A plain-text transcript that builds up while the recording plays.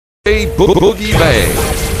Boogie Bag.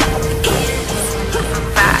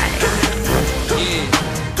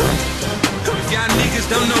 If y'all niggas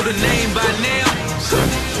don't know the name by now,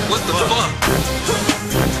 what the fuck?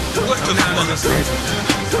 What the fuck?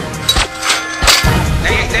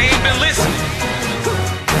 They ain't been listening.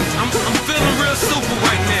 I'm feeling real super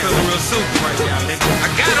right now. Nigga. I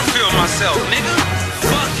gotta feel myself, nigga.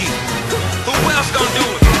 Fuck you. Who else gonna do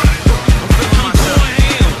it? I'm doing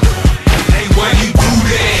him. Hey, why you do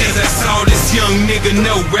that? 'Cause that's all this young nigga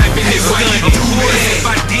know. Rapping is why you do that. If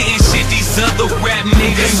I didn't shit these other rap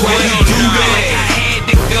niggas, why you do that? I had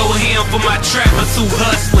to go ham for my trappers who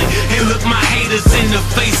hustling and look my haters in the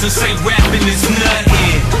face and say rapping is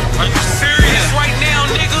nothing. Are you serious right now,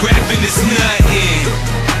 nigga? Rapping is nothing,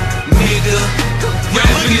 nigga.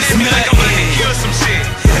 Rapping is nothing. Some shit.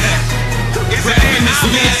 Rapping is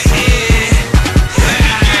nothing.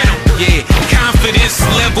 Yeah, confidence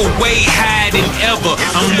level way higher than ever.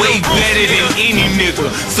 I'm way better than any nigga,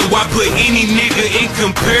 so I put any nigga in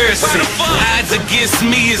comparison. Odds against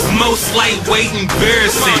me is most lightweight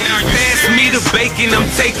embarrassing. Pass me the bacon, I'm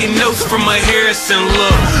taking notes from a Harrison.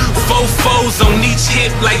 Look, 4 foes on each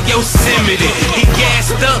hip like Yosemite. He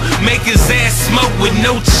gassed up, make his ass smoke with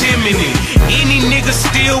no chimney. Any nigga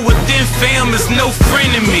still within fam is no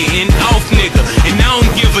friend of me. An off nigga, and I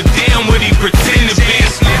don't give a damn what he pretend to be.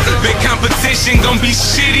 Big competition gon' be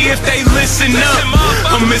shitty if they listen up.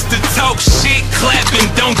 I'm Mr. Talk shit, clapping,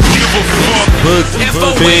 don't give a fuck.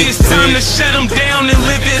 FOA, it's time to shut them down and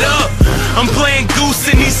live it up. I'm playing goose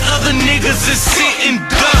and these other niggas is sitting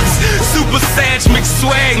ducks. Super Sag mixed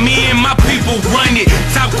swag, me and my people run it.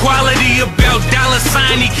 Top quality about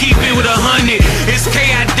 $sign, he keep it with 100. It's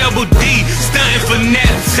KIDD, stunting for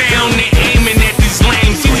Naptown and aiming at these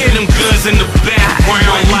lames. You hear them guns in the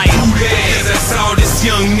background like that's all this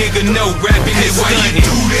young nigga know. Rapping is stunting.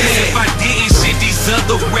 If I didn't shit these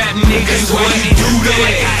other rap niggas, why you do that?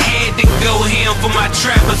 Like I had to go ham for my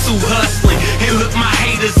trappers who hustling and look my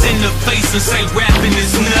haters in the face and say rapping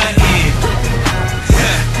is nothing.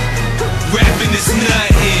 Rapping is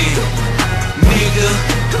nothing, nigga.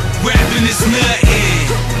 Rapping is nothing.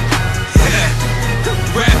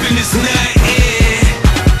 Rapping is nothing.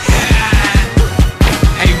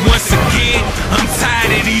 Hey, once again, I'm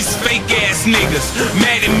tired of these fake ass niggas.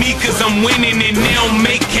 Mad at me 'cause I'm winning and they don't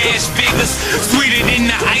make cash figures. Sweeter than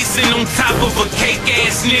the icing on top of a cake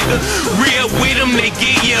ass nigga. Real with them, they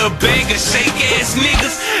give you a bag of shake ass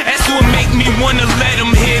niggas. That's what make me wanna let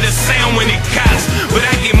them hear the sound when it cops. But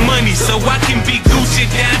I get money so I can be Gucci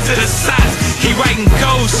down to the socks. Keep writing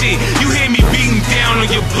cold shit, you hear me beating down on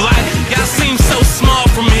your block. Y'all seem so small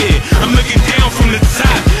from here, I'm looking down from the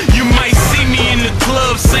top. You might see me in the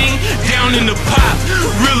club scene, down in the pop.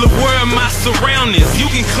 Real aware of my surroundings, you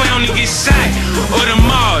can clown and get shot. Or the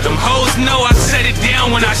mall, them hoes know I shut it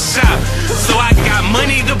down when I shop. So I got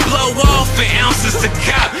money to blow off and ounces to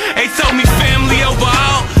cop. They told me family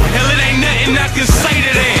overall, hell it ain't nothing I can say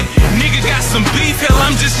to that. Nigga got some beef, hell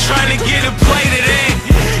I'm just trying to get a plate of that.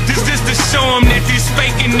 This just to show them that these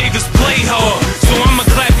faking niggas play hard. So I'ma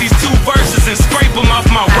clap these 2 verses and scrape them off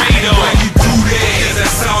my radar. Why you do that? 'Cause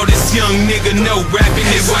that's all this young nigga know. Rapping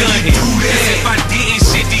is why you do that? If I didn't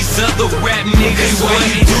shit these other rap niggas, why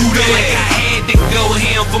you do that? Like I had to go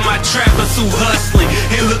ham for my trappers who hustling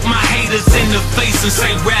and look my haters in the face and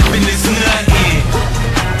say rapping is nothing.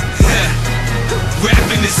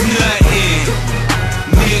 Rapping is nothing,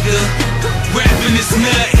 nigga. Rapping is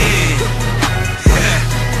nothing.